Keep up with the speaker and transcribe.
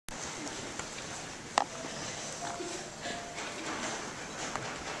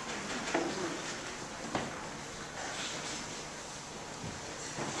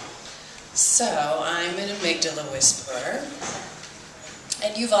So, I'm an amygdala whisperer,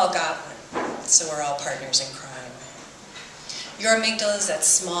 and you've all got one, so we're all partners in crime. Your amygdala is that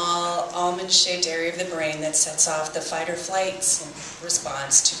small, almond-shaped area of the brain that sets off the fight or flight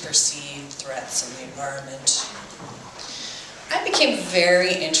response to perceived threats in the environment. I became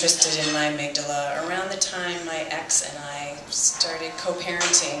very interested in my amygdala around the time my ex and I started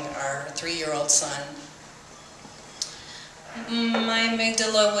co-parenting our 3-year-old son. My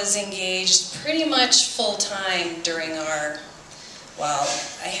amygdala was engaged pretty much full-time during our, well,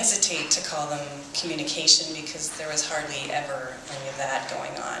 I hesitate to call them communication because there was hardly ever any of that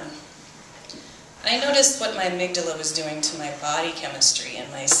going on. I noticed what my amygdala was doing to my body chemistry and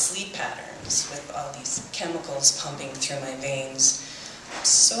my sleep patterns with all these chemicals pumping through my veins.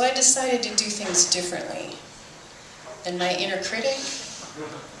 So I decided to do things differently. And my inner critic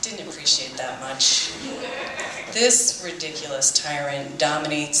didn't appreciate that much. This ridiculous tyrant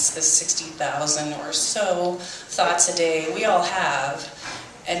dominates the 60,000 or so thoughts a day we all have,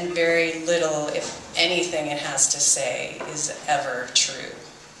 and very little, if anything, it has to say is ever true,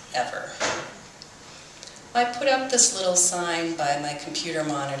 ever. I put up this little sign by my computer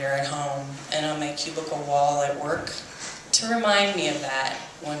monitor at home and on my cubicle wall at work to remind me of that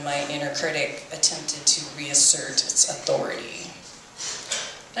when my inner critic attempted to reassert its authority.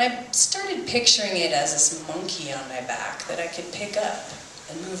 And I started picturing it as this monkey on my back that I could pick up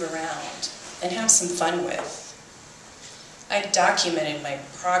and move around and have some fun with. I documented my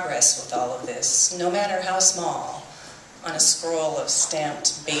progress with all of this, no matter how small, on a scroll of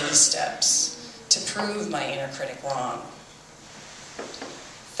stamped baby steps to prove my inner critic wrong.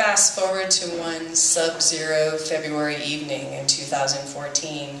 Fast forward to one sub-zero February evening in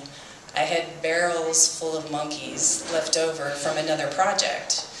 2014, I had barrels full of monkeys left over from another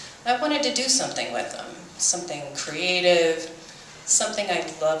project. I wanted to do something with them, something creative, something I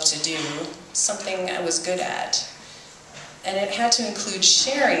loved to do, something I was good at. And it had to include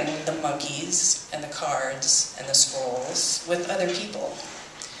sharing the monkeys and the cards and the scrolls with other people.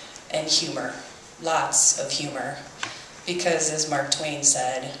 And humor, lots of humor. Because as Mark Twain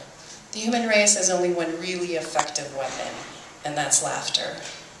said, the human race has only one really effective weapon, and that's laughter.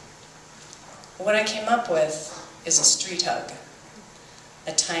 What I came up with is a street hug,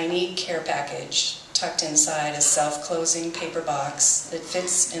 a tiny care package tucked inside a self-closing paper box that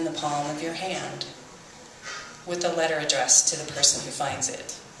fits in the palm of your hand, with a letter addressed to the person who finds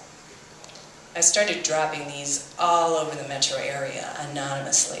it. I started dropping these all over the metro area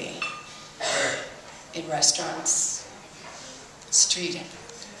anonymously, in restaurants, street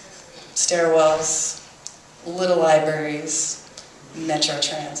stairwells, little libraries, metro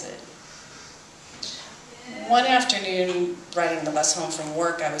transit. One afternoon, riding the bus home from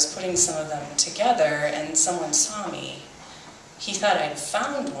work, I was putting some of them together and someone saw me. He thought I'd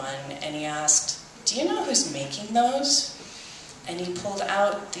found one and he asked, "Do you know who's making those?" And he pulled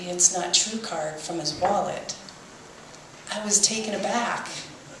out the "It's Not True" card from his wallet. I was taken aback.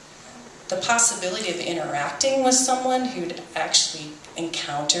 The possibility of interacting with someone who'd actually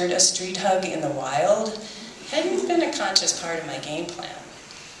encountered a street hug in the wild hadn't been a conscious part of my game plan.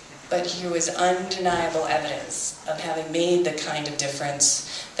 But here was undeniable evidence of having made the kind of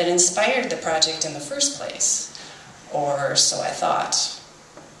difference that inspired the project in the first place. Or so I thought,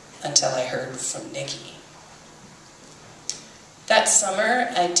 until I heard from Nikki. That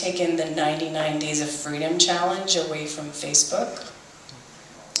summer, I'd taken the 99 Days of Freedom challenge away from Facebook.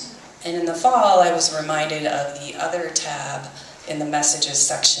 And in the fall, I was reminded of the other tab in the messages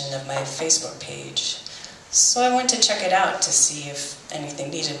section of my Facebook page. So I went to check it out to see if anything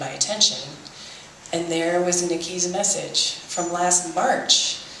needed my attention. And there was Nikki's message from last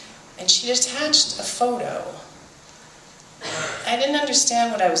March, and she'd attached a photo. I didn't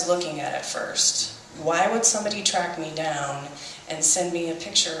understand what I was looking at first. Why would somebody track me down and send me a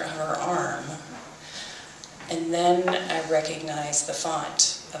picture of her arm? And then I recognized the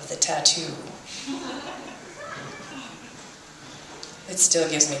font of the tattoo. It still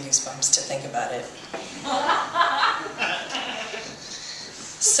gives me goosebumps to think about it.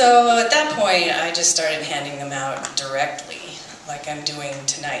 So at that point, I just started handing them out directly, like I'm doing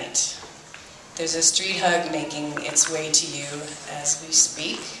tonight. There's a street hug making its way to you as we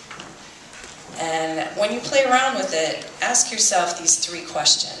speak. And when you play around with it, ask yourself these 3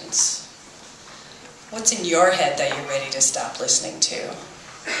 questions. What's in your head that you're ready to stop listening to?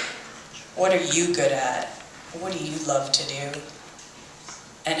 What are you good at? What do you love to do?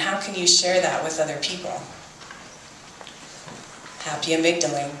 And how can you share that with other people? Happy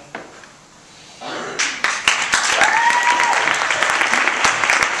amygdaling.